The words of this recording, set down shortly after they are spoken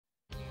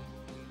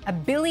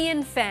1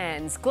 billion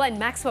fans. Glenn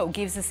Maxwell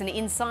gives us an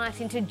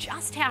insight into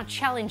just how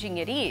challenging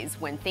it is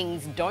when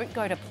things don't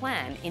go to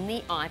plan in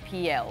the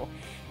IPL.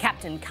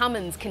 Captain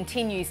Cummins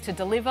continues to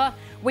deliver.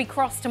 We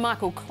cross to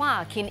Michael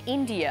Clarke in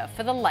India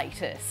for the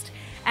latest.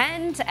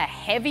 And a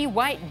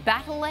heavyweight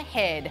battle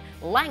ahead.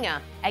 Langer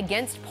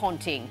against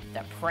Ponting.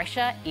 The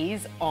pressure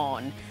is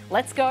on.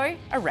 Let's go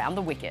around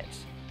the wicket.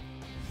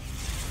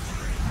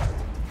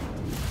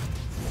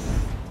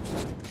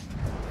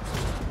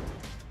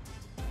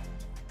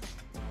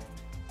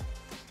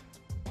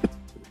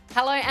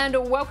 Hello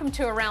and welcome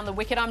to Around the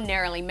Wicket. I'm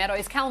Neroli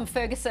Meadows. Callum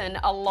Ferguson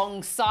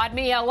alongside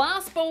me. Our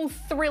last ball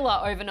thriller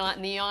overnight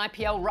in the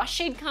IPL.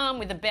 Rashid Khan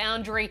with a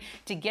boundary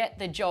to get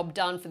the job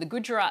done for the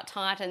Gujarat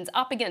Titans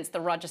up against the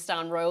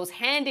Rajasthan Royals,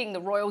 handing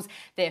the Royals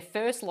their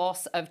first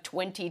loss of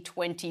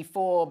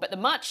 2024. But the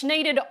much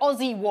needed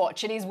Aussie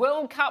watch, it is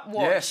World Cup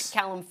watch, yes.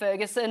 Callum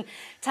Ferguson.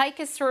 Take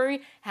us through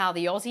how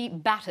the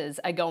Aussie batters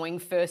are going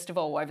first of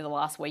all over the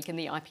last week in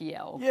the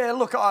IPL. Yeah,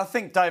 look, I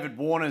think David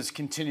Warner's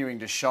continuing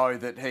to show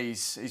that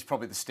he's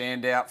probably the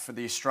standout for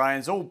the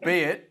Australians,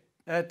 albeit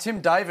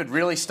Tim David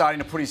really starting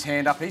to put his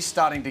hand up. He's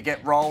starting to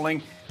get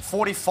rolling.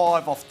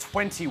 45 off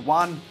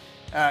 21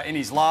 in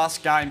his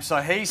last game, so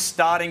he's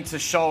starting to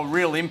show a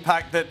real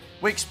impact that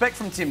we expect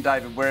from Tim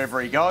David wherever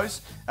he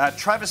goes.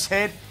 Travis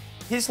Head,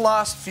 his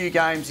last few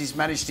games he's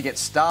managed to get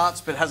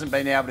starts but hasn't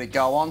been able to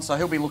go on, so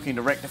he'll be looking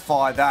to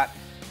rectify that.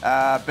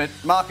 But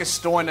Marcus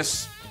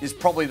Stoinis is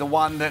probably the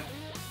one that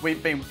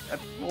we've been,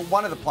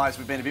 one of the players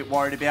we've been a bit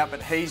worried about,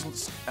 but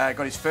he's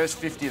got his first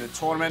 50 of the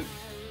tournament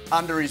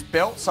under his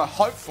belt. So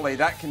hopefully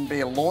that can be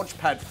a launch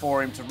pad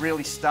for him to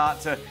really start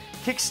to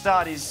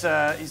kickstart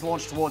his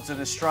launch towards an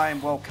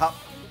Australian World Cup.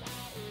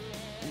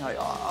 You know,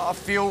 I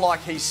feel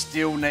like he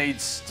still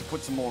needs to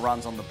put some more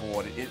runs on the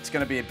board. It's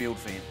going to be a build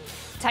for him.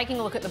 Taking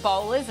a look at the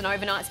bowlers, and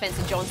overnight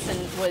Spencer Johnson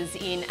was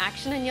in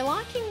action, and you're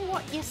liking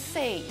what you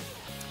see?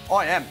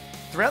 I am.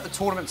 Throughout the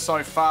tournament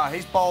so far,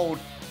 he's bowled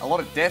a lot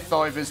of death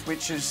overs,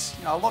 which is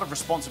a lot of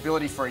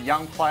responsibility for a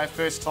young player,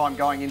 first time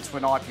going into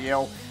an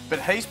IPL.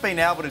 But he's been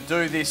able to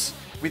do this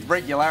with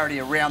regularity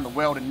around the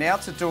world, and now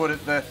to do it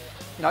at the,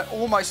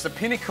 almost the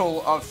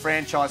pinnacle of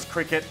franchise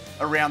cricket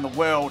around the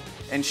world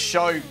and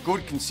show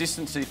good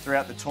consistency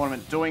throughout the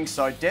tournament doing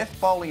so. Death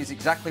bowling is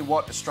exactly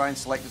what Australian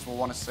selectors will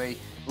want to see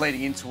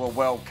leading into a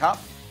World Cup.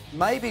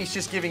 Maybe he's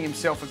just giving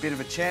himself a bit of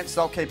a chance.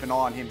 They'll keep an eye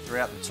on him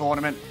throughout the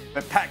tournament.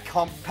 But Pat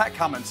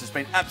Cummins has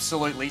been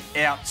absolutely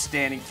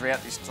outstanding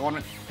throughout this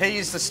tournament. He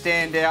is the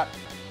standout.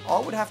 I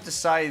would have to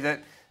say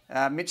that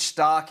Mitch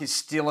Starc is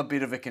still a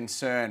bit of a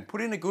concern. Put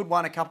in a good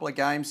one a couple of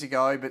games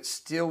ago, but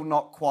still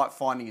not quite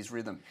finding his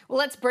rhythm. Well,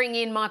 let's bring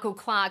in Michael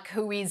Clarke,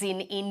 who is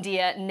in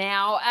India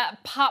now.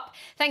 Pup,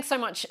 thanks so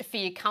much for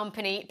your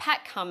company.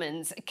 Pat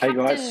Cummins,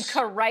 Captain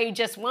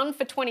Courageous, 1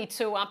 for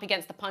 22 up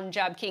against the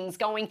Punjab Kings,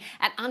 going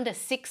at under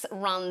 6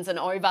 runs and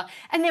over.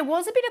 And there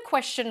was a bit of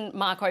question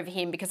mark over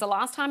him because the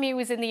last time he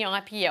was in the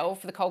IPL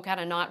for the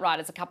Kolkata Knight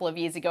Riders a couple of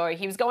years ago,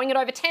 he was going at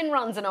over 10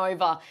 runs and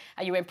over.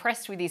 Are you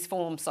impressed with his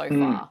form so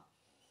far?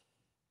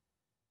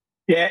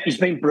 Yeah, he's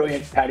been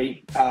brilliant,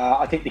 Paddy.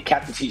 I think the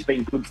captaincy's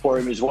been good for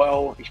him as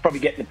well. He's probably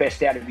getting the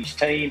best out of his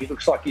team. He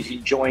looks like he's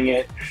enjoying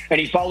it. And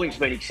his bowling's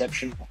been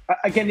exceptional.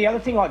 Again, the other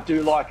thing I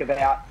do like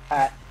about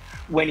Pat,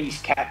 when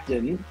he's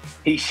captain,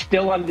 he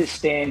still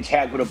understands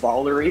how good a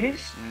bowler he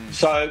is.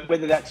 So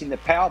whether that's in the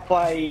power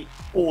play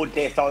or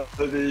death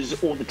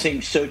overs or the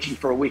team searching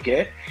for a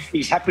wicket,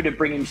 he's happy to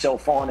bring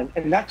himself on.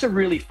 And that's a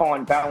really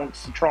fine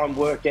balance to try and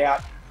work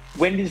out.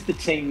 When does the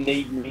team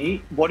need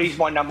me? What is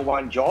my number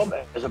one job?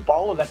 As a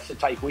bowler, that's to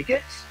take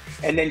wickets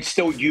and then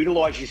still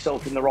utilise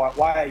yourself in the right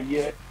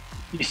way.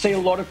 You see a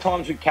lot of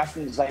times with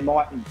captains, they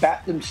mightn't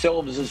bat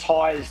themselves as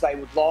high as they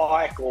would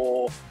like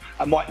or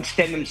mightn't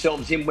stand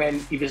themselves in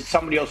when if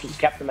somebody else was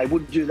captain, they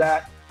wouldn't do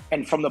that.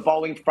 And from the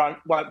bowling front,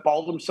 won't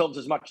bowl themselves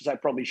as much as they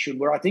probably should.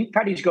 Where I think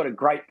Paddy's got a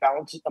great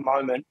balance at the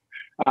moment.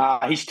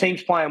 His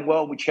team's playing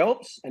well, which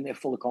helps, and they're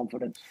full of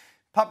confidence.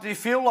 Pup, do you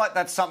feel like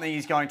that's something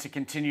he's going to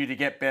continue to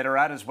get better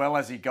at as well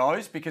as he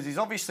goes? Because he's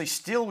obviously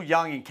still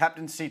young in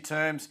captaincy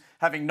terms,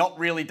 having not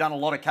really done a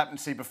lot of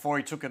captaincy before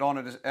he took it on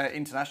at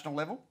international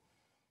level.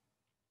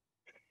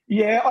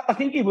 Yeah, I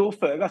think he will,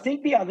 Ferg. I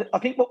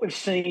think what we've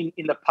seen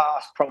in the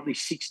past probably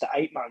 6 to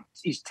 8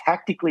 months is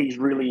tactically he's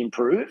really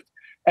improved.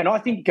 And I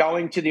think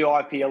going to the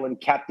IPL and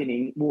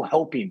captaining will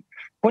help him.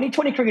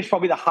 2020 cricket is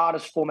probably the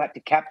hardest format to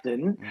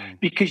captain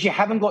because you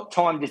haven't got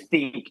time to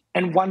think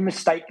and one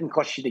mistake can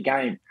cost you the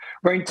game.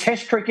 Where in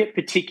Test cricket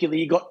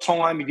particularly, you got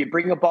time. If you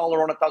bring a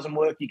bowler on, it doesn't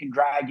work, you can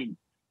drag him.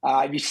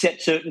 If you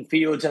set certain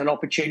fields and an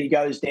opportunity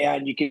goes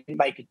down, you can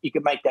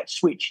make that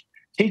switch.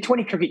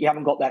 T20 cricket, you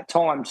haven't got that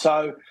time.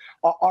 So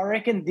I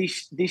reckon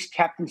this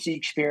captaincy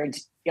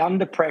experience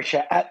under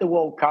pressure at the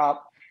World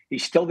Cup,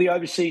 he's still the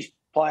overseas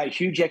player,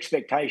 huge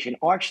expectation.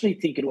 I actually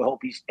think it will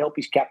help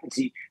his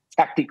captaincy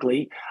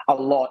tactically a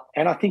lot.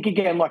 And I think,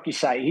 again, like you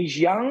say, he's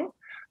young.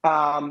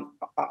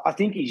 I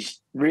think his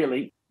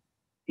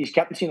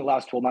captaincy in the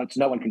last 12 months,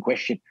 no one can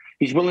question.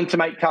 He's willing to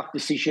make tough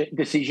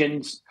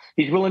decisions.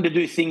 He's willing to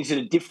do things that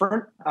are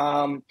different.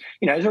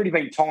 There's already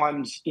been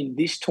times in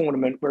this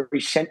tournament where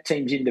he's sent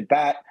teams into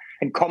bat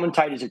and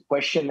commentators have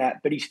questioned that,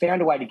 but he's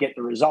found a way to get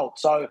the result.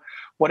 So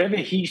whatever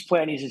his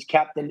plan is as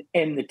captain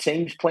and the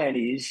team's plan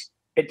is,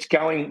 it's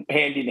going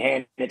hand in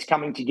hand. It's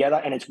coming together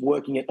and it's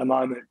working at the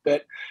moment.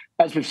 But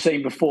as we've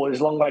seen before,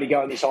 there's a long way to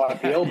go in this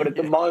IPL. But at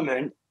the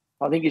moment,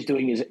 I think he's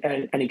doing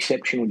an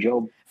exceptional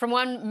job. From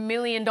 $1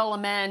 million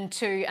man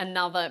to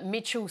another,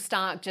 Mitchell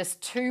Starc,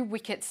 just 2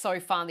 wickets so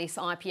far this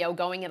IPL,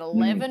 going at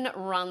 11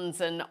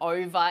 runs and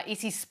over. Is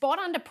he spot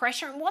under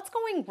pressure? And what's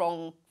going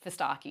wrong for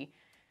Starkey?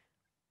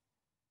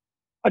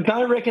 I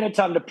don't reckon it's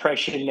under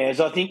pressure, Nez.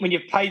 I think when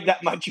you've paid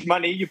that much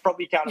money, you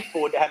probably can't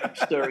afford to have him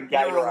stirring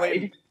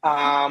Gatorade.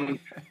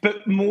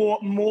 But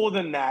more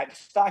than that,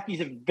 Starkey's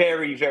a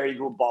very, very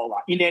good bowler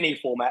in any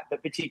format,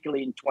 but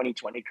particularly in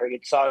 2020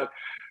 cricket. So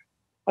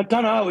I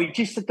don't know. He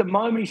just at the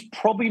moment, he's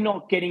probably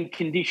not getting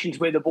conditions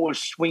where the ball is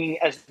swinging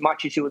as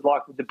much as he would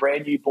like with the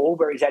brand new ball,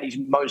 where he's at his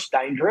most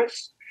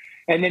dangerous.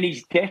 And then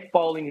his death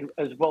bowling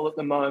as well at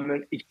the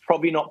moment is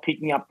probably not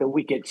picking up the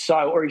wickets.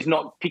 Or he's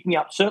not picking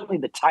up certainly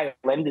the tail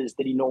enders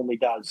that he normally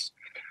does.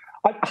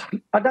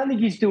 I don't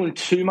think he's doing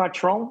too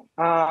much wrong.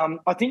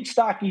 I think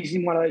Starkey's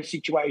in one of those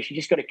situations. You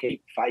just got to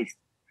keep faith.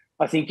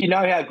 I think you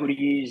know how good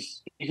he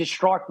is. He's a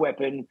strike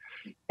weapon.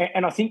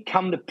 And I think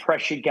come the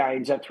pressure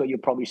games, that's where you'll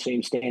probably see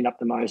him stand up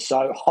the most.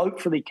 So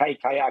hopefully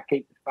KKR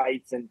keep the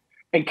faith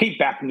and keep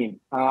backing him.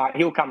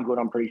 He'll come good,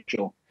 I'm pretty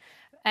sure.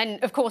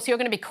 And, of course, you're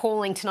going to be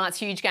calling tonight's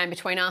huge game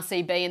between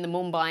RCB and the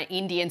Mumbai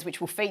Indians,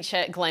 which will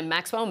feature Glenn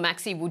Maxwell.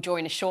 Maxie will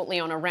join us shortly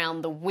on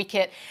Around the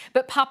Wicket.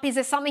 But, Pup, is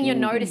there something you're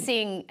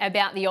noticing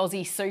about the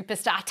Aussie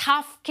superstar?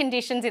 Tough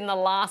conditions in the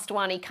last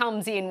one. He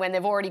comes in when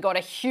they've already got a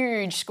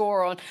huge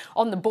score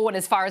on the board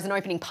as far as an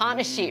opening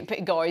partnership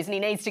goes, and he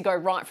needs to go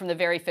right from the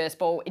very first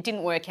ball. It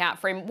didn't work out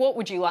for him. What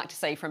would you like to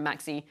see from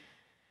Maxie?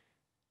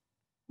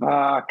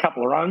 A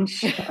couple of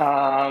runs.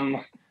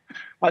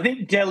 I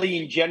think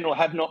Delhi in general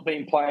have not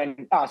been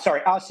playing,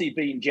 RCB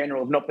in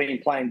general have not been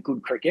playing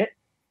good cricket.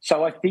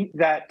 So I think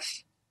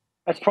that's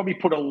probably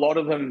put a lot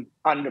of them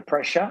under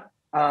pressure.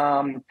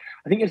 I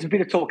think there's a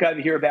bit of talk over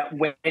here about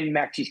when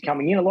Max is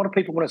coming in. A lot of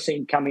people want to see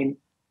him come in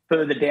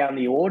further down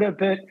the order.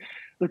 But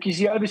look, he's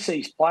the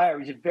overseas player.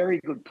 He's a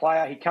very good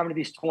player. He came to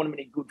this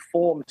tournament in good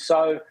form.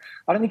 So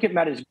I don't think it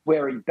matters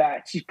where he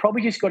bats. He's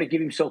probably just got to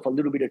give himself a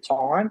little bit of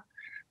time.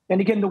 And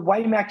again, the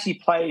way Maxie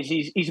plays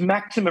is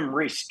maximum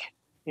risk.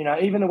 You know,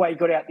 even the way he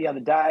got out the other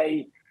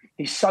day,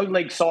 he's so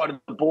leg side of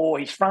the ball.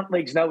 His front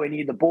leg's nowhere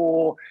near the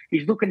ball.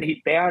 He's looking to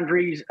hit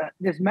boundaries.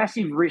 There's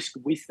massive risk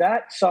with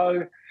that.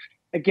 So,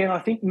 again, I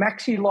think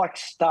Maxie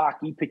likes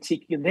Starkey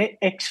particularly.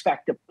 They're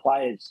X-factor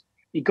players.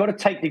 You've got to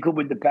take the good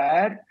with the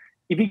bad.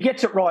 If he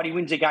gets it right, he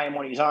wins a game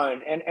on his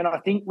own. And I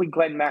think with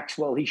Glenn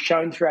Maxwell, he's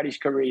shown throughout his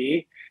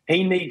career,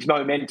 he needs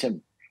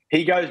momentum.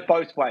 He goes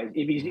both ways.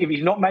 If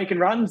he's not making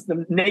runs,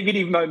 the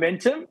negative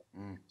momentum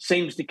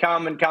seems to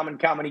come and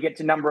he gets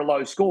a number of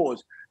low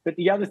scores. But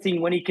the other thing,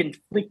 when he can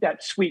flick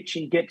that switch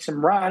and get some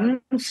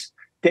runs,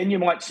 then you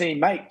might see him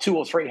make 200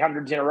 or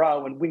 300s in a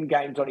row and win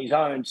games on his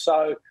own.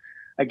 So,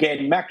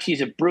 again,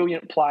 Maxie's a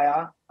brilliant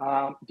player.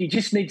 He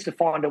just needs to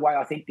find a way,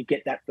 I think, to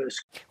get that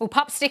first. Well,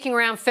 Pup's sticking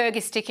around,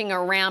 Fergus sticking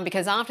around,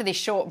 because after this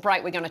short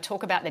break, we're going to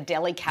talk about the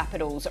Delhi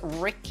Capitals.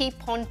 Ricky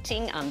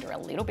Ponting under a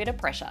little bit of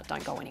pressure.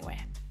 Don't go anywhere.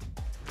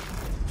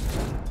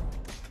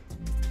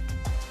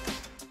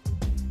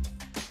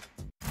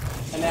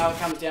 And now it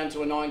comes down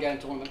to a 9-game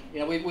tournament.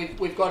 You know,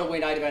 we've got to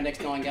win 8 of our next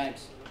 9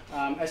 games.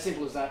 As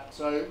simple as that.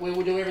 So we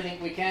will do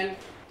everything we can.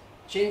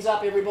 Chins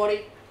up,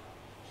 everybody.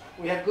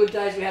 We have good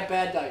days, we have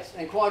bad days.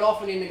 And quite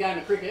often in the game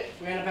of cricket,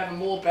 we end up having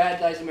more bad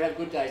days than we have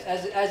good days.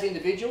 As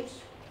individuals,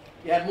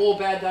 you have more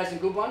bad days than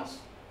good ones.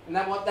 And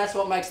that's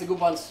what makes the good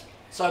ones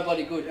so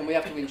bloody good, and we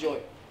have to enjoy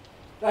it.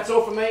 That's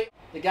all from me.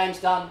 The game's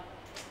done.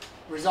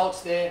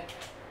 Results there.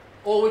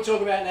 All we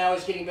talk about now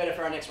is getting better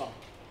for our next one.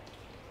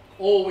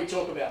 All we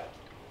talk about.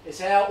 It's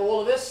how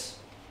all of us,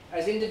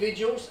 as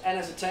individuals and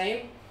as a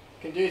team,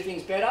 can do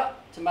things better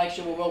to make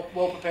sure we're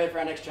well prepared for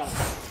our next challenge.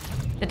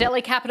 The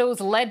Delhi Capitals,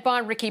 led by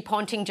Ricky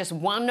Ponting, just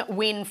 1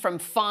 win from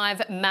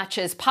 5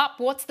 matches. Pup,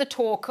 what's the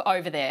talk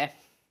over there?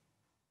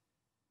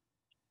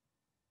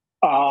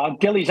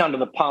 Delhi's under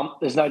the pump,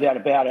 there's no doubt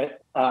about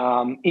it.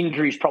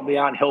 Injuries probably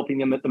aren't helping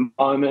them at the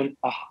moment.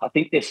 I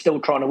think they're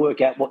still trying to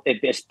work out what their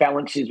best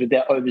balance is with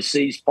their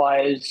overseas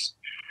players.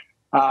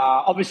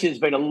 Obviously, there's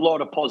been a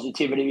lot of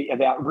positivity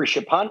about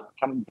Rishabh Pant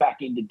coming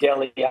back into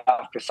Delhi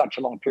after such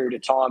a long period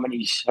of time and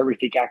his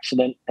horrific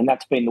accident, and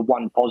that's been the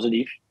one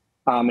positive.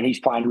 And he's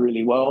playing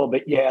really well.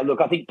 But, yeah,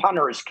 look, I think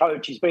Punter as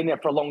coach, he's been there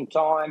for a long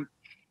time.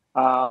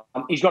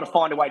 He's got to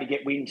find a way to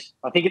get wins.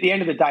 I think at the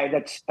end of the day,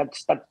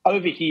 that's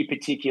over here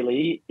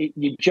particularly,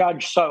 you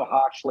judge so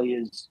harshly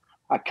as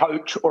a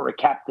coach or a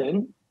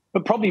captain,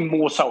 but probably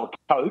more so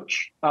a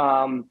coach.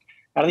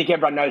 I think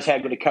everyone knows how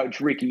good a coach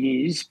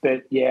Ricky is,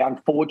 but yeah,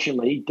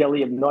 unfortunately,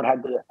 Delhi have not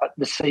had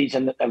the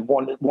season that they've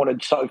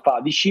wanted so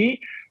far this year,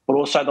 but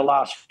also the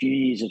last few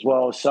years as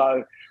well.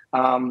 So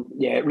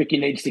Ricky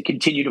needs to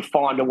continue to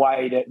find a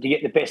way to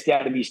get the best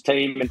out of his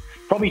team and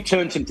probably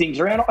turn some things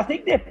around. I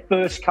think their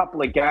first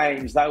couple of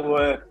games, they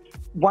were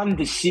one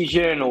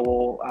decision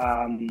or,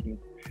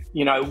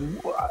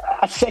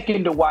 a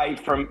second away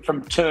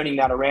from turning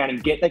that around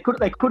and they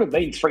could have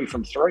been 3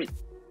 from 3.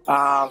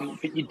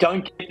 But you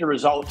don't get the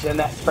results and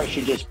that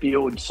pressure just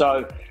builds.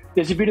 So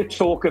there's a bit of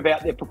talk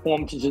about their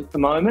performances at the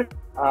moment.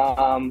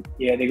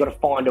 They've got to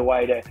find a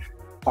way to,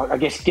 I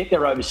guess, get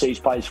their overseas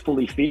players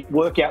fully fit,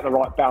 work out the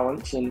right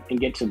balance and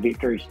get some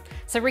victories.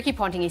 So Ricky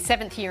Ponting, his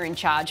 7th year in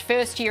charge.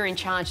 First year in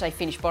charge, they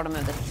finished bottom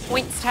of the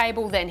points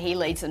table. Then he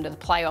leads them to the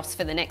playoffs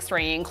for the next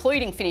 3,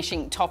 including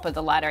finishing top of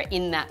the ladder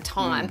in that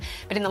time.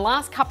 But in the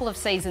last couple of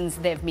seasons,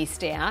 they've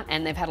missed out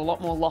and they've had a lot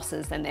more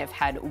losses than they've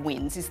had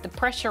wins. Is the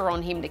pressure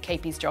on him to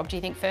keep his job, do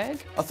you think, Ferg?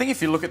 I think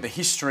if you look at the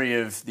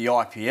history of the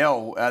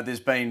IPL,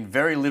 there's been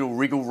very little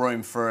wriggle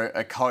room for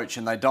a coach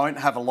and they don't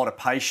have a lot of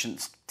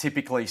patience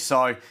typically.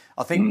 So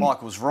I think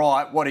Michael's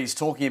right. What he's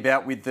talking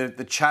about with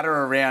the chatter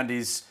around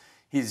his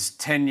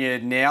tenure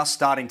now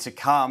starting to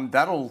come,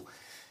 that'll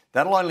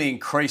only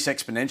increase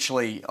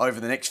exponentially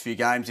over the next few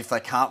games if they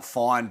can't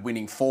find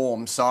winning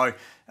form. So,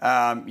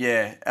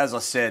 as I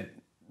said,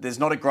 there's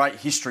not a great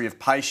history of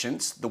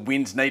patience. The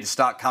wins need to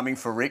start coming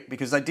for Rick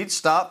because they did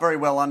start very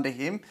well under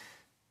him.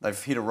 They've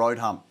hit a road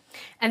hump.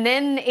 And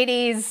then it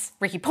is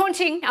Ricky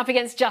Ponting up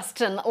against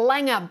Justin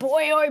Langer.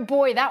 Boy, oh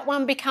boy, that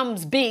one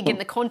becomes big in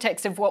the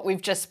context of what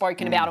we've just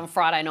spoken about on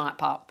Friday night,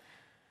 Pup.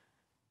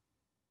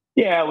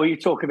 Yeah, well, you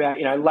talk about,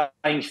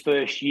 Lang's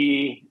first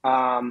year.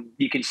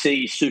 You can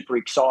see he's super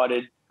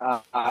excited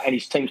and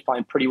his team's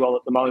playing pretty well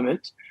at the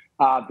moment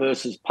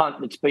versus Punt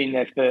that's been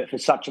there for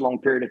such a long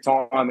period of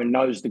time and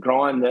knows the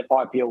grind that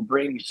IPL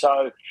brings.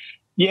 So,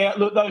 yeah,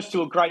 look, those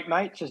two are great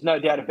mates. There's no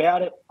doubt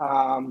about it.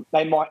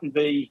 They mightn't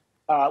be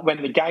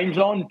when the game's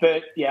on,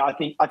 but yeah, I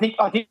think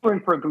we're in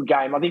for a good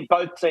game. I think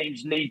both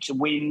teams need to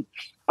win.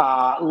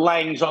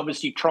 Lang's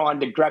obviously trying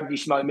to grab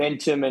this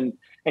momentum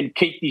and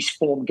keep this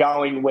form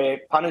going. Where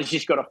Punter's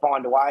just got to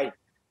find a way.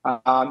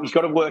 He's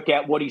got to work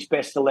out what his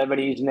best 11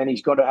 is, and then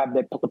he's got to have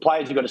the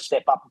players have got to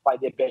step up and play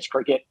their best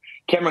cricket.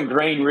 Cameron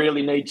Green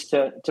really needs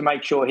to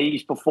make sure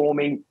he's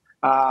performing.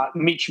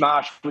 Mitch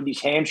Marsh with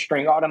his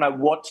hamstring, I don't know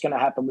what's going to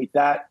happen with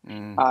that.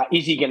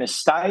 Is he going to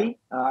stay?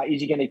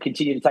 Is he going to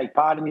continue to take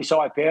part in this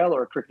IPL,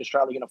 or are Cricket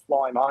Australia going to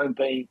fly him home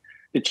being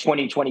the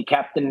 2020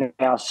 captain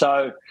now?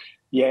 So,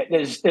 yeah,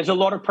 there's a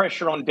lot of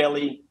pressure on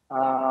Delhi.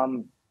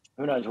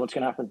 Who knows what's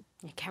going to happen?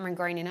 Cameron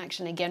Green in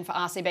action again for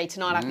RCB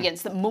tonight up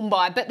against the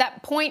Mumbai. But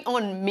that point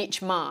on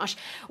Mitch Marsh,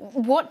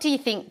 what do you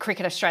think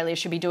Cricket Australia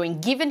should be doing,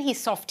 given his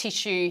soft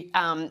tissue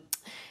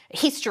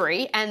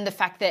history and the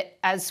fact that,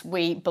 as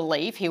we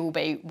believe, he will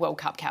be World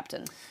Cup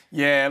captain?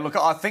 Yeah, look,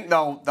 I think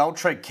they'll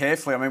tread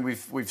carefully. I mean,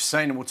 we've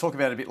seen, and we'll talk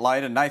about it a bit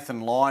later,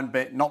 Nathan Lyon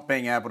not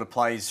being able to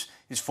play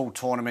his full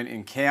tournament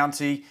in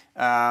county.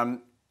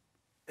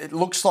 It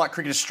looks like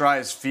Cricket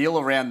Australia's feel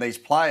around these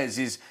players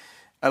is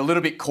a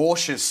little bit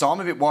cautious, so I'm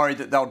a bit worried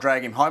that they'll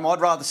drag him home.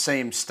 I'd rather see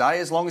him stay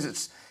as long as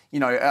it's,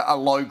 a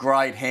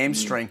low-grade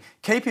hamstring.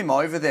 Keep him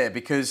over there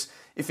because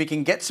if he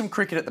can get some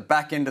cricket at the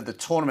back end of the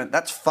tournament,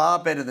 that's far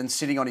better than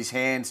sitting on his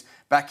hands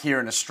back here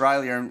in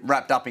Australia and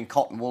wrapped up in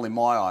cotton wool in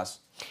my eyes.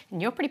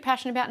 And you're pretty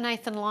passionate about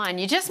Nathan Lyon.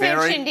 You just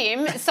mentioned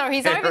him. So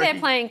he's over there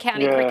playing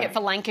county cricket for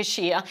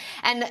Lancashire.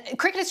 And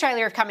Cricket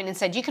Australia have come in and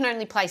said, you can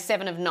only play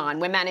 7 of 9.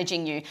 We're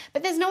managing you.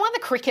 But there's no other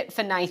cricket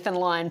for Nathan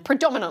Lyon,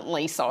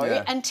 predominantly so,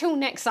 until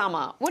next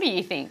summer. What do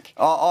you think?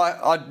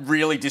 I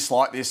really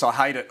dislike this. I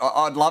hate it.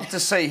 I'd love to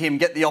see him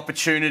get the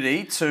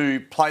opportunity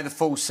to play the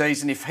full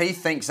season if he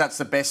thinks that's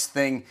the best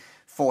thing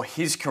for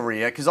his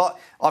career, because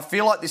I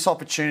feel like this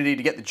opportunity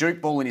to get the Duke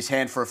ball in his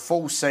hand for a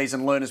full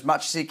season, learn as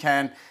much as he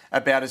can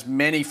about as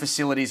many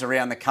facilities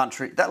around the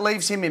country, that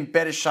leaves him in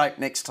better shape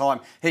next time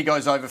he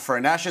goes over for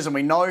an Ashes. And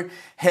we know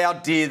how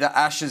dear the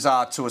Ashes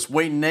are to us.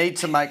 We need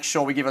to make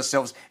sure we give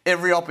ourselves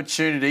every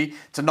opportunity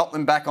to knock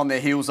them back on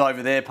their heels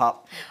over there,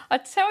 Pup. I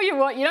tell you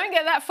what, you don't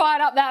get that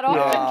fired up that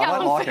often,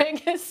 Callum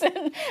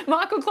Ferguson.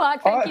 Michael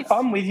Clarke, thank you.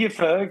 I'm with you,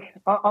 Ferg.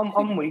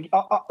 I'm with you.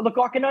 Look,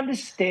 I can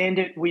understand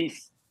it with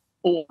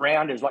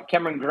all-rounders like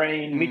Cameron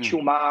Green,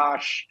 Mitchell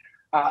Marsh,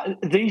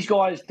 these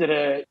guys that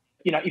are,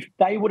 if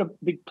they would have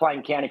been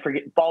playing county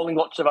cricket, bowling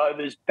lots of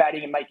overs,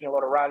 batting and making a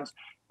lot of runs,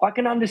 I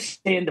can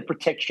understand the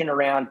protection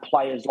around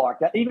players like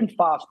that. Even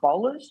fast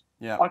bowlers,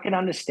 I can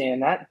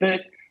understand that.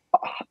 But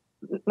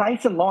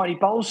Nathan Lyon, he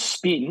bowls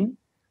spin.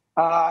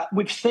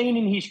 We've seen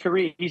in his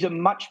career, he's a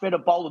much better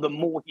bowler the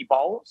more he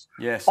bowls.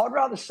 Yes. I'd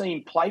rather see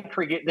him play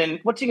cricket than,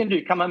 what's he going to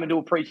do, come home and do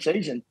a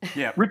pre-season?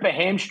 Rip a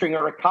hamstring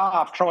or a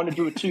calf trying to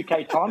do a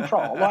 2K time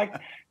trial. Like,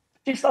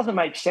 this doesn't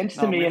make sense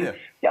to me. And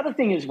the other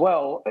thing as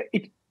well,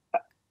 if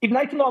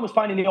Nathan Lyon was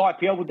playing in the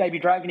IPL, would they be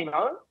dragging him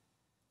home?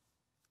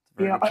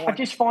 I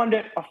just find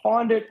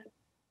it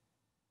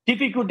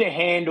difficult to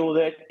handle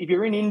that if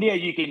you're in India,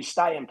 you can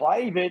stay and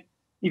play, but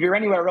if you're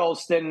anywhere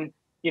else, then,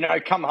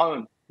 come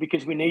home,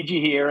 because we need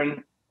you here.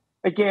 And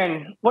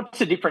again, what's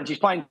the difference? He's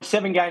playing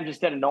 7 games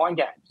instead of 9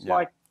 games.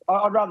 Like,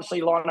 I'd rather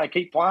see Lino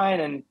keep playing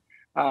and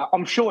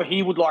I'm sure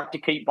he would like to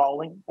keep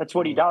bowling. That's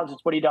what he does.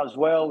 It's what he does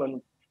well.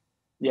 And,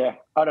 yeah,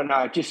 I don't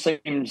know. It just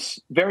seems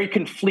very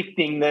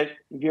conflicting that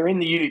if you're in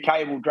the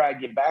UK, we'll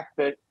drag you back.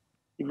 But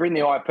if you're in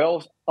the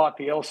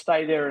IPL,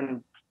 stay there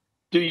and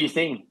do your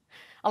thing.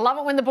 I love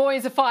it when the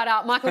boys are fired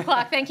up. Michael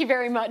Clarke, thank you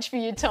very much for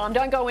your time.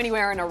 Don't go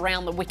anywhere and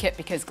Around the Wicket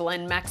because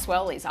Glenn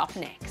Maxwell is up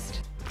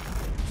next.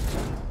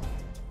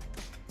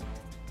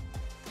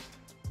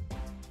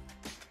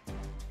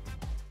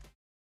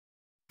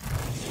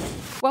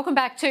 Welcome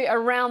back to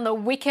Around the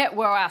Wicket,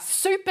 where our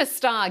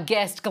superstar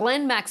guest,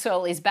 Glenn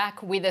Maxwell, is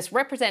back with us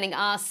representing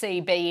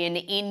RCB in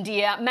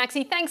India.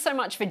 Maxie, thanks so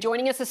much for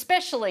joining us,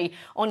 especially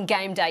on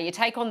game day. You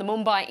take on the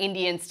Mumbai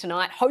Indians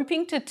tonight,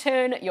 hoping to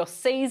turn your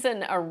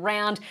season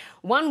around.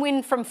 1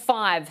 win from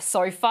 5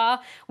 so far.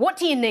 What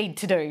do you need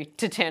to do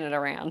to turn it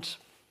around?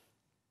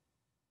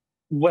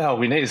 Well,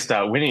 we need to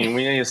start winning.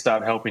 We need to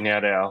start helping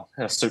out our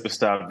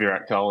superstar,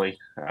 Virat Kohli.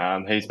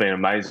 He's been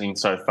amazing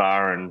so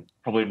far, and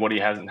probably what he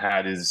hasn't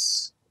had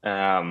is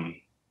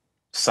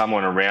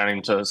someone around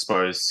him to, I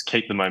suppose,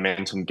 keep the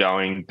momentum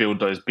going, build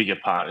those bigger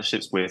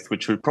partnerships with,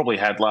 which we probably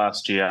had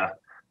last year.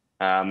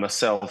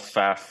 Myself,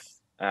 Faf,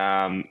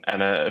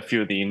 and a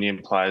few of the Indian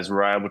players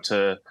were able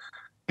to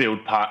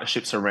build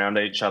partnerships around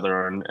each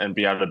other and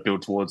be able to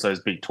build towards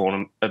those big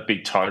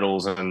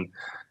totals and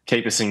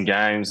keep us in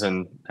games.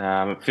 And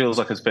it feels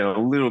like it's been a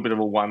little bit of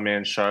a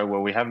one-man show where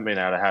we haven't been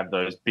able to have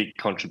those big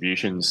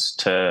contributions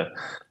to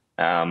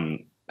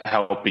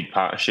help big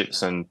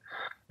partnerships. And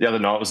the other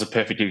night was a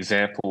perfect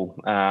example.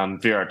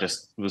 Virat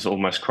just was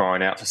almost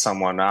crying out for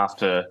someone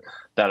after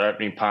that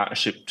opening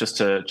partnership just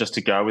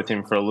to go with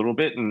him for a little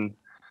bit. And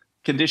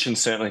conditions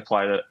certainly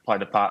played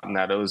a part in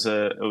that. It was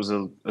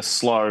a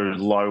slow,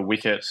 low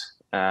wicket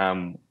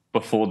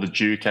before the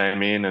dew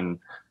came in, and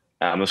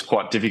it was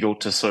quite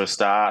difficult to sort of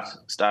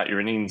start your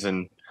innings.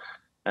 And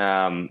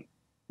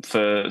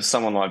for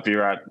someone like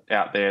Virat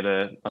out there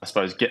to, I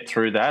suppose, get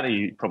through that,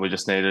 he probably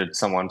just needed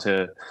someone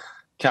to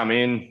come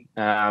in,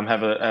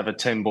 have a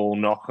 10-ball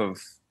knock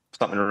of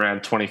something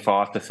around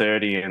 25 to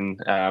 30, and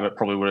it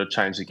probably would have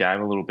changed the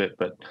game a little bit.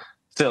 But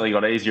certainly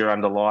got easier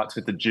under lights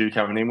with the dew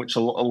coming in, which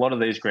a lot of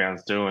these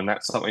grounds do, and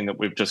that's something that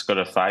we've just got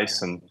to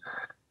face. And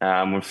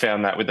we've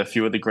found that with a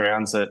few of the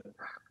grounds that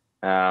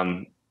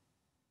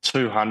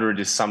 200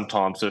 is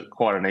sometimes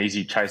quite an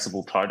easy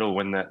chaseable total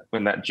when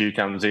that dew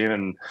comes in,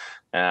 and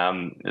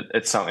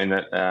it's something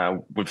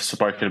that we've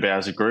spoken about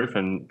as a group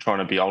and trying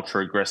to be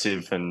ultra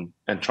aggressive and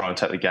try and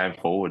take the game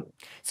forward.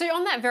 So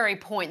on that very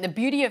point, the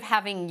beauty of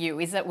having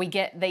you is that we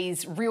get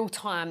these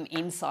real-time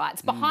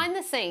insights. Behind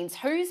the scenes,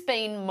 who's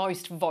been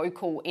most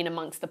vocal in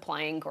amongst the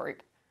playing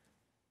group?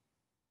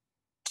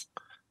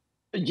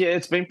 Yeah,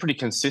 it's been pretty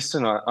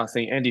consistent. I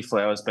think Andy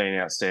Flower's been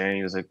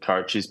outstanding as a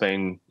coach. He's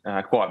been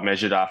quite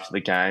measured after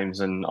the games,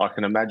 and I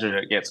can imagine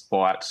it gets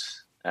quite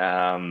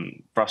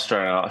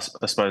frustrating. I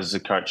suppose as a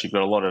coach, you've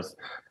got a lot of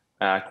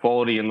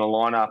quality in the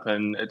lineup,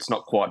 and it's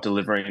not quite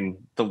delivering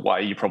the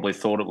way you probably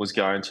thought it was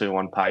going to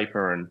on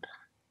paper. And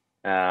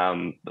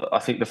I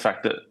think the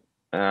fact that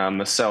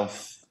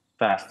myself,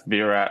 Faf,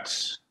 Virat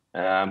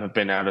have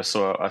been able to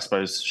sort of, I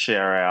suppose,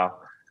 share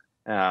our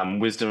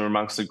wisdom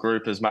amongst the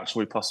group as much as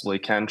we possibly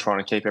can, trying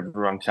to keep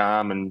everyone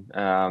calm,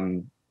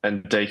 and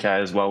DK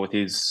as well with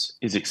his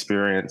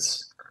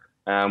experience.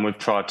 We've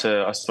tried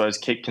to, I suppose,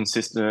 keep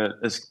consistent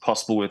as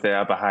possible with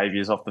our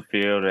behaviours off the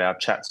field, our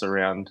chats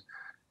around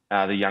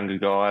the younger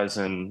guys,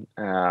 and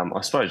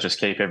I suppose just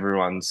keep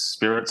everyone's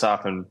spirits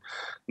up and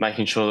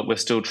making sure that we're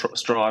still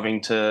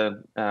striving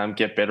to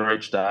get better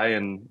each day,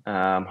 and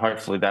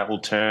hopefully that will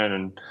turn.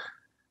 And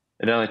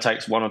it only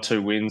takes 1 or 2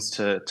 wins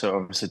to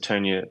obviously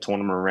turn your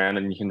tournament around,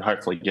 and you can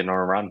hopefully get on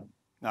a run.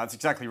 No, that's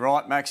exactly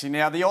right, Maxie.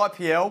 Now, the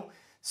IPL,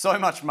 so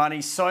much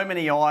money, so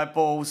many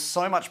eyeballs,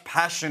 so much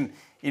passion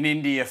in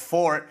India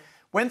for it.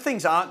 When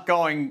things aren't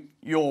going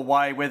your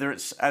way, whether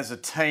it's as a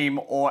team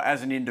or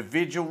as an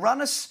individual,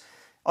 run us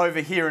over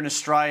here in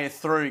Australia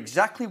through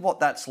exactly what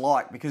that's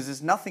like, because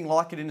there's nothing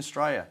like it in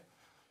Australia.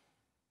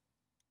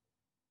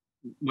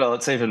 Well,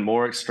 it's even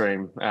more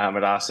extreme at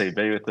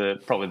RCB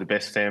with probably the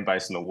best fan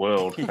base in the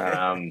world.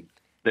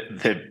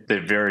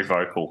 They're very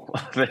vocal.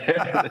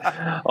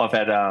 I've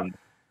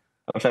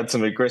had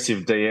some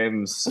aggressive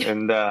DMs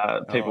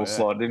and people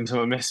slide into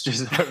my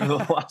messages over the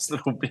last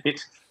little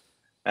bit.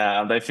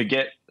 They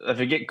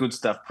forget good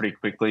stuff pretty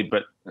quickly,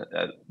 but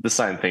the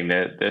same thing.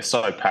 They're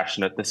so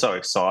passionate. They're so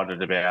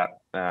excited about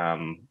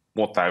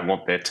what they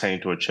want their team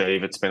to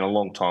achieve. It's been a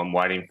long time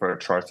waiting for a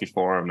trophy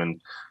for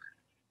them,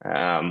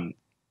 and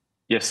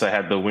yes, they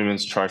had the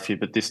women's trophy,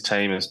 but this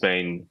team has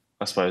been,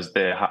 I suppose,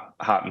 their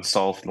heart and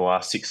soul for the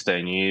last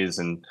 16 years,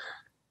 and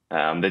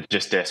they're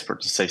just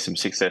desperate to see some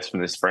success from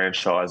this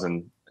franchise.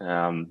 And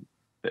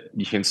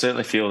you can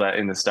certainly feel that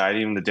in the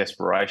stadium, the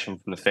desperation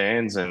from the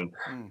fans. And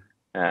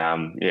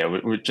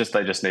we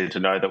they just need to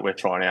know that we're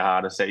trying our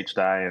hardest each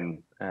day,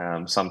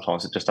 and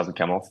sometimes it just doesn't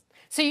come off.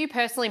 So you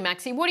personally,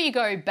 Maxie, what do you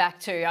go back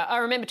to? I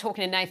remember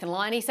talking to Nathan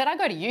Lyon. He said, I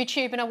go to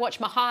YouTube and I watch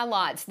my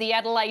highlights, the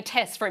Adelaide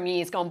test from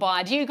years gone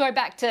by. Do you go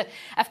back to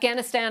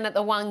Afghanistan at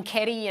the one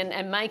Keddy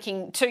and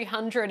making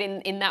 200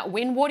 in that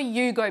win? What do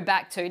you go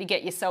back to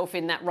get yourself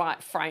in that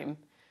right frame?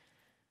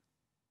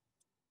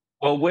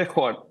 Well, we're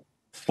quite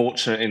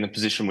fortunate in the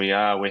position we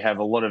are. We have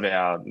a lot of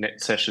our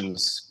net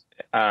sessions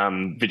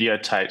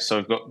videotaped. So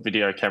we've got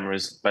video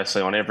cameras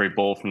basically on every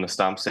ball from the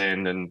stumps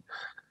end.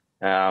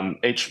 And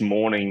each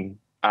morning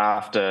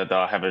after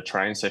I have a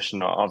training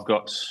session, I've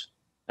got,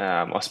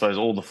 I suppose,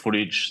 all the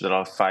footage that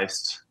I've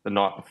faced the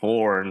night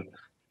before. And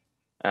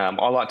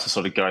I like to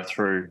sort of go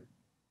through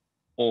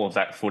all of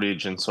that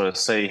footage and sort of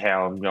see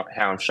how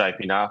I'm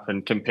shaping up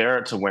and compare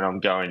it to when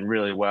I'm going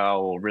really well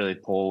or really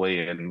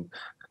poorly, and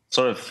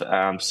sort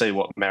of see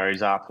what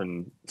marries up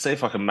and see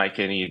if I can make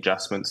any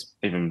adjustments,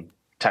 even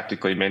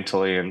tactically,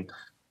 mentally, and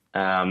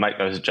make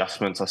those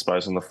adjustments, I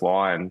suppose, on the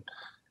fly, and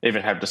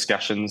even have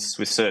discussions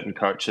with certain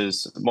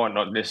coaches. It might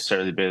not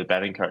necessarily be the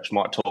batting coach,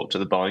 might talk to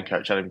the bowling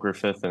coach, Adam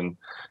Griffith, and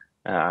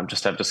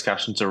just have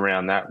discussions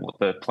around that, what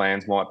the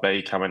plans might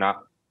be coming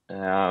up.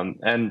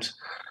 And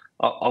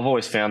I've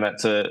always found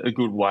that's a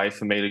good way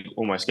for me to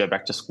almost go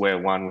back to square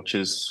one, which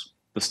is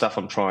the stuff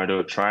I'm trying to do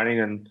at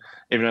training. And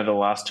even over the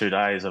last 2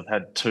 days, I've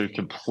had 2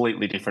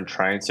 completely different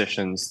training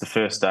sessions. The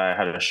first day I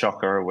had a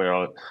shocker where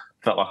I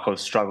felt like I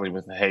was struggling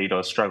with the heat, I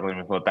was struggling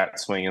with my bat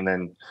swing, and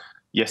then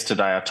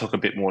yesterday I took a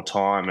bit more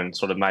time and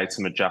sort of made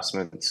some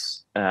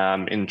adjustments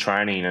in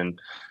training and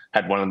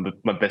had one of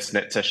my best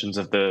net sessions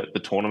of the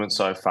tournament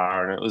so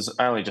far. And it was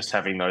only just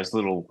having those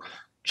little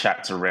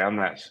chats around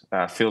that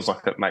feels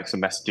like that makes a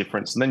massive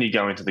difference. And then you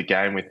go into the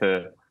game with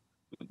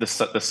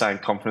the same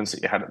confidence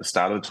that you had at the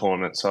start of the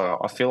tournament. So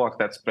I feel like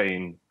that's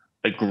been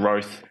a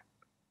growth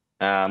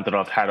that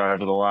I've had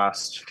over the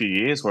last few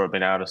years, where I've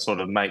been able to sort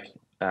of make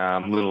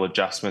little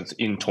adjustments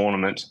in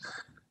tournament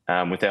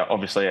without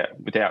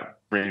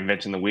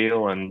reinventing the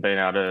wheel, and being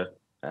able to,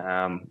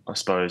 I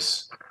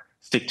suppose,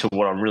 stick to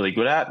what I'm really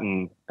good at,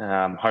 and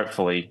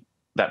hopefully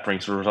that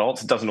brings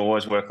results. It doesn't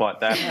always work like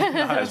that,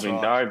 as we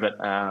know,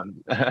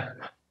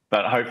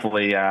 but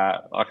hopefully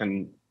I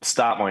can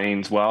start my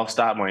innings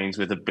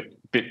with a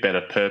bit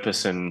better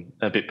purpose and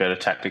a bit better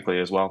tactically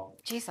as well.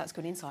 Geez, that's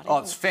good insight. Oh,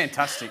 it's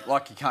fantastic,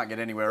 like you can't get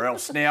anywhere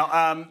else.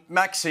 Now,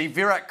 Maxie,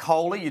 Virat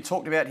Kohli, you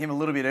talked about him a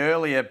little bit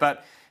earlier,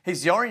 but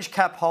he's the orange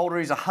cap holder.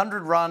 He's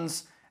 100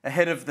 runs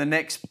ahead of the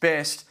next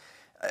best.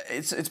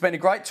 It's been a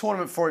great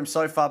tournament for him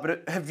so far,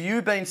 but have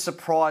you been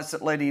surprised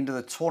that leading into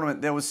the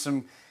tournament there was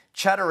some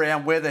chat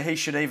around whether he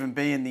should even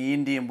be in the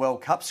Indian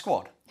World Cup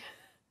squad?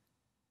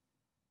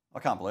 I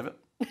can't believe it.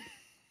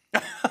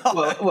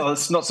 well,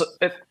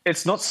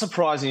 it's not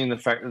surprising in the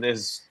fact that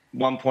there's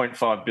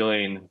 1.5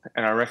 billion,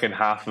 and I reckon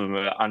half of them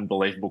are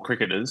unbelievable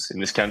cricketers in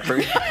this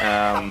country.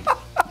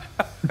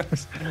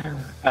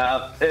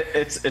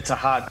 It's a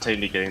hard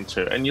team to get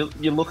into, and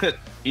you look at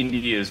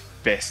India's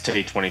best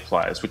T20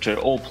 players, which are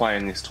all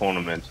playing this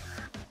tournament.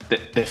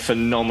 They're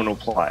phenomenal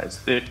players.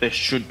 There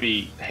should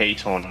be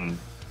heat on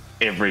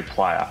every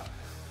player.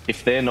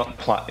 If they're not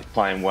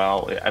playing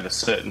well at a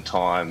certain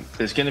time,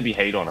 there's going to be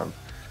heat on them.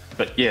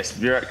 But yes,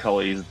 Virat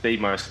Kohli is the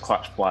most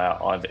clutch player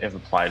I've ever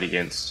played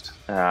against.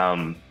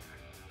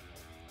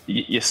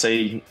 You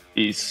see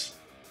his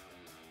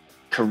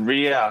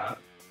career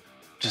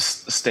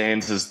just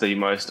stands as the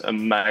most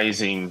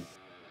amazing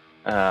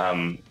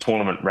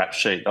tournament rap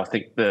sheet. I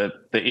think the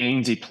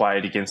innings he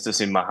played against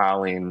us in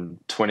Mohali in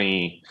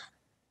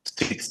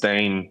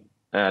 2016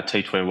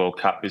 T20 World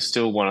Cup is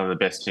still one of the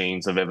best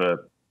innings I've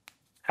ever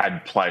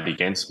had played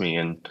against me.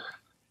 And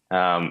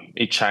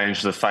he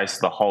changed the face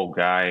of the whole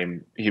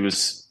game. He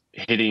was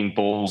hitting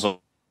balls on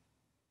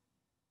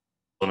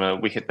a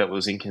wicket that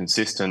was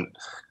inconsistent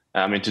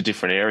into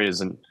different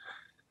areas. And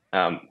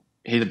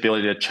his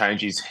ability to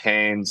change his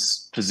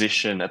hands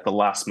position at the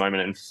last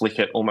moment and flick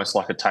it almost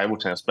like a table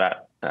tennis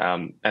bat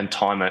and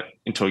time it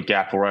into a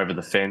gap or over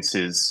the fence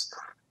is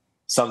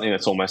something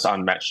that's almost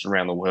unmatched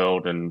around the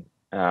world. And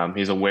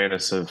his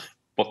awareness of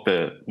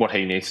what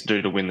he needs to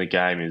do to win the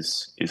game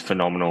is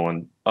phenomenal.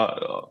 And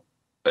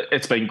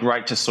it's been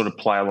great to sort of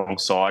play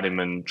alongside him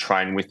and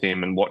train with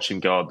him and watch him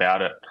go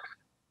about it.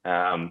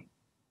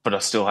 But I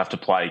still have to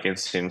play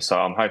against him, so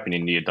I'm hoping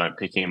India don't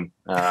pick him.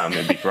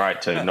 It'd be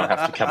great to not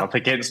have to come up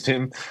against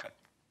him.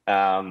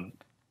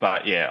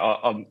 But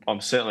yeah,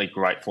 I'm certainly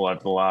grateful over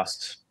the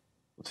last,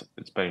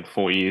 it's been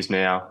 4 years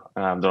now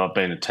that I've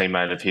been a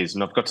teammate of his,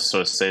 and I've got to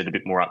sort of see it a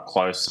bit more up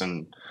close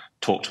and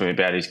talk to him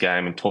about his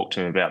game and talk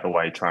to him about the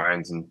way he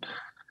trains. And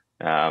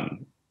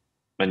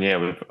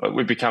yeah,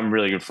 we've become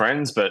really good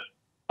friends, but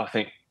I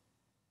think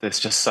there's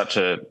just such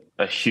a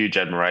huge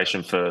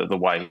admiration for the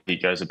way he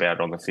goes about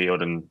on the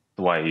field and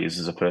the way he is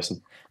as a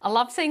person. I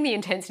love seeing the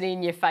intensity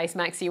in your face,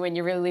 Maxie, when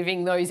you're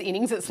reliving those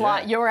innings. It's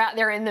like you're out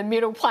there in the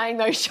middle playing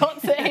those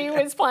shots that he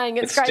was playing.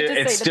 It's great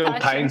to see the passion. It still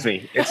pains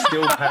me. It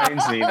still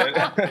pains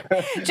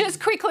me.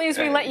 Just quickly as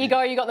we let you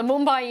go, you got the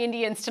Mumbai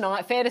Indians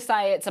tonight. Fair to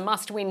say it's a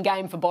must-win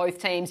game for both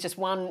teams, just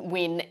one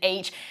win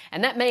each.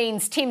 And that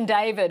means Tim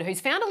David,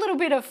 who's found a little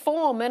bit of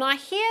form, and I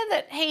hear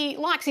that he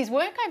likes his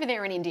work over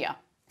there in India.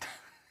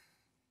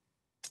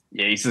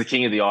 Yeah, he's the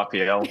king of the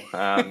IPL.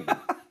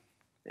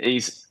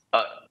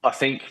 I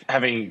think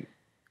having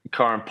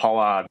Kieran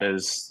Pollard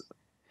as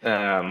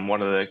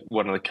one of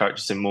the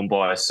coaches in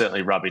Mumbai is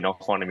certainly rubbing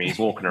off on him. He's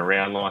walking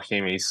around like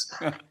him. He's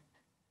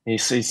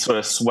sort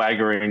of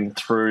swaggering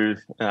through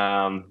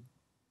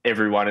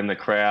everyone in the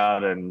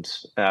crowd. And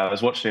I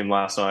was watching him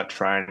last night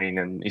training,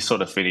 and he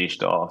sort of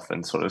finished off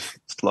and sort of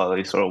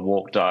slowly sort of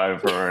walked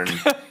over and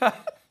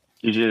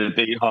gives you a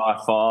big high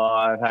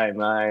five. Hey,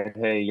 mate,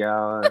 how you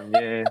going?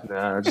 Yeah,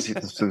 no, just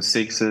hitting some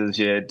sixes.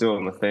 Yeah,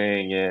 doing the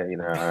thing. Yeah, you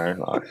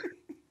know, like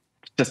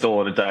just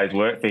all of the day's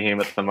work for him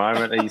at the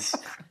moment.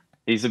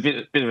 He's a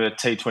bit of a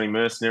T20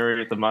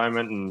 mercenary at the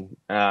moment,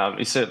 and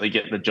he's certainly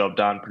getting the job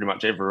done pretty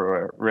much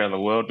everywhere around the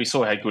world. We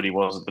saw how good he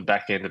was at the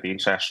back end of the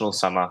international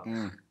summer.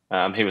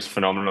 He was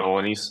phenomenal,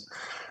 and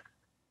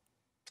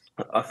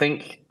I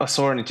think I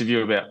saw an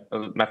interview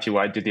about Matthew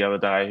Wade did the other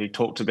day. He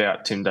talked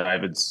about Tim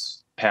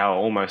David's power,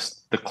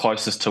 almost the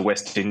closest to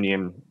West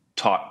Indian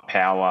type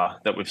power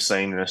that we've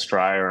seen in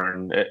Australia,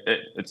 and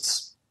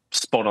it's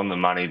spot on the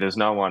money. There's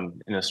no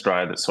one in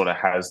Australia that sort of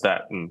has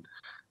that, and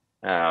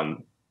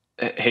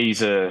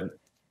he's a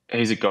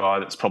guy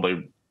that's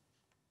probably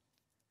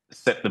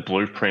set the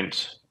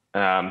blueprint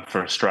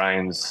for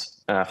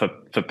Australians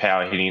for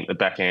power hitting at the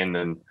back end,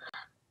 and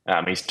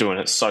he's doing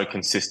it so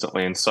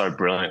consistently and so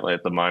brilliantly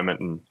at the moment,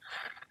 and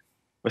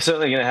we're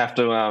certainly going to have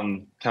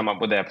to come up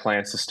with our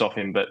plans to stop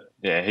him. But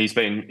yeah, he's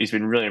been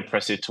really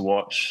impressive to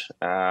watch,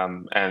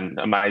 and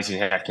amazing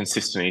how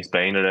consistent he's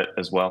been at it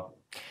as well.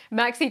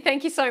 Maxie,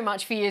 thank you so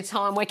much for your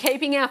time. We're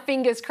keeping our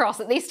fingers crossed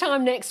that this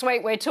time next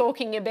week we're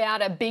talking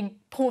about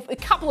a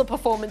couple of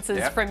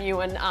performances from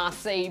you and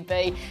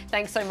RCB.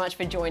 Thanks so much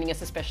for joining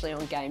us, especially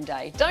on game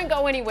day. Don't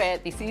go anywhere.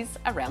 This is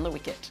Around the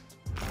Wicket.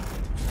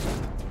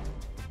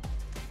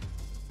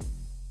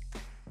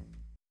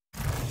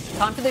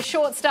 Time for the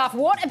short stuff.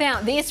 What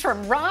about this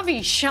from Ravi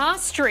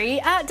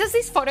Shastri? Does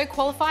this photo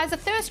qualify as a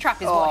thirst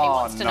trap is what he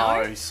wants to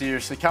know. No,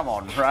 seriously, come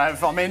on,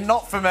 Rav. I mean,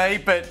 not for me,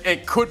 but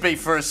it could be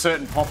for a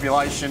certain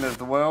population of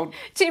the world.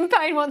 Tim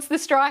Payne wants the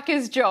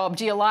striker's job.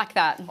 Do you like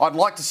that? I'd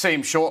like to see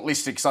him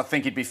shortlisted because I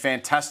think he'd be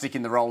fantastic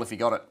in the role if he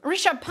got it.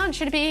 Rishabh Pant,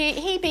 should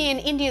he be in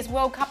India's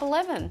World Cup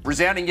 11?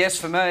 Resounding yes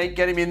for me.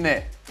 Get him in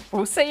there.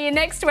 We'll see you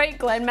next week.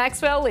 Glenn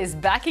Maxwell is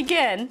back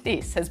again.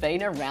 This has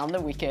been Around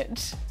the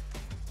Wicket.